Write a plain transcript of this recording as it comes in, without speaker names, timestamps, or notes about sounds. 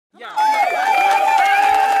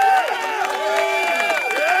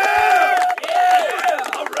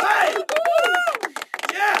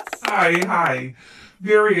Hi.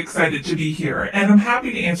 Very excited to be here, and I'm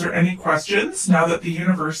happy to answer any questions now that the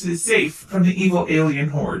universe is safe from the evil alien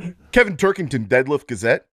horde. Kevin Turkington, Deadlift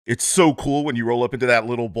Gazette. It's so cool when you roll up into that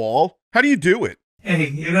little ball. How do you do it? Hey,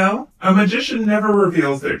 a magician never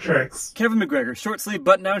reveals their tricks. Kevin McGregor, short sleeve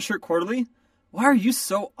button-down shirt quarterly. Why are you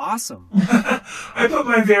so awesome? I put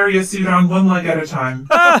my various suit on one leg at a time.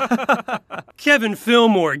 Kevin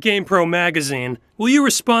Fillmore, GamePro Magazine. Will you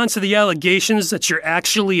respond to the allegations that you're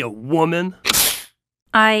actually a woman?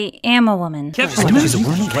 I am a woman. Kevin, She's a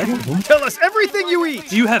woman? What? Tell us everything you eat!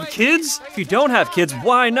 Do you have kids? If you don't have kids,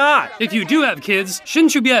 why not? If you do have kids,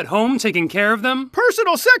 shouldn't you be at home taking care of them?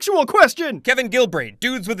 Personal sexual question! Kevin Gilbride,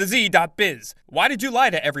 dudeswithaz.biz. Why did you lie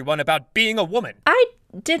to everyone about being a woman? I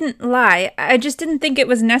didn't lie. I just didn't think it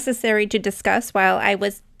was necessary to discuss while I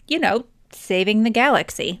was, saving the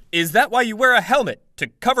galaxy. Is that why you wear a helmet? To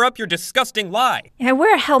cover up your disgusting lie? I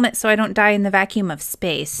wear a helmet so I don't die in the vacuum of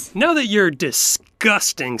space. Now that your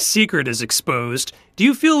disgusting secret is exposed, do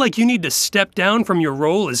you feel like you need to step down from your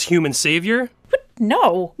role as human savior? What?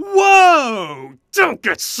 No. Whoa! Don't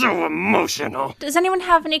get so emotional. Does anyone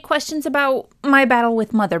have any questions about my battle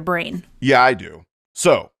with Mother Brain? Yeah, I do.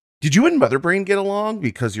 So, did you and Mother Brain get along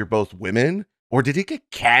because you're both women? Or did it get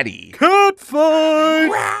catty? Cut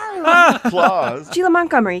fight! Applause. Sheila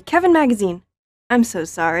Montgomery, Kevin Magazine. I'm so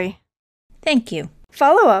sorry. Thank you.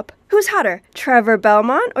 Follow up. Who's hotter, Trevor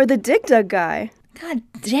Belmont or the Dig Dug guy? God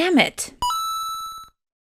damn it.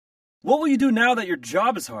 What will you do now that your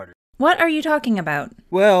job is harder? What are you talking about?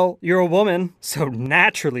 Well, you're a woman, so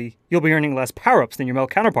naturally, you'll be earning less power-ups than your male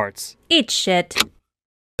counterparts. Eat shit.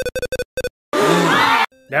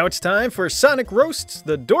 Now it's time for Sonic Roasts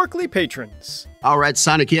the Dorkly Patrons. All right,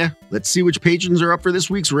 Sonic here. Let's see which patrons are up for this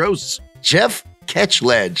week's roasts. Jeff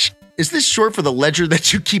Ketchledge. Is this short for the ledger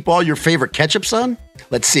that you keep all your favorite ketchups on?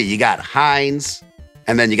 Let's see. You got Heinz,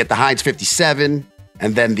 and then you get the Heinz 57,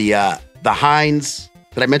 and then the Heinz.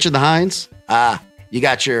 Did I mention the Heinz? You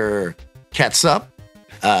got your Ketchup,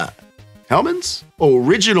 Hellman's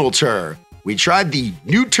Original Tur. We tried the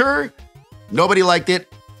new Tur. Nobody liked it.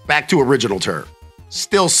 Back to Original Tur.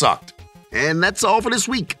 Still sucked. And that's all for this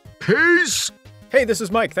week. Peace! Hey, this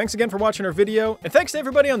is Mike. Thanks again for watching our video, and thanks to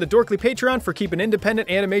everybody on the Dorkly Patreon for keeping independent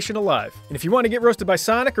animation alive. And if you want to get roasted by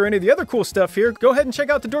Sonic or any of the other cool stuff here, go ahead and check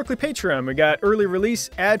out the Dorkly Patreon. We got early release,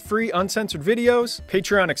 ad-free, uncensored videos,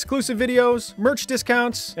 Patreon exclusive videos, merch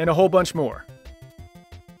discounts, and a whole bunch more.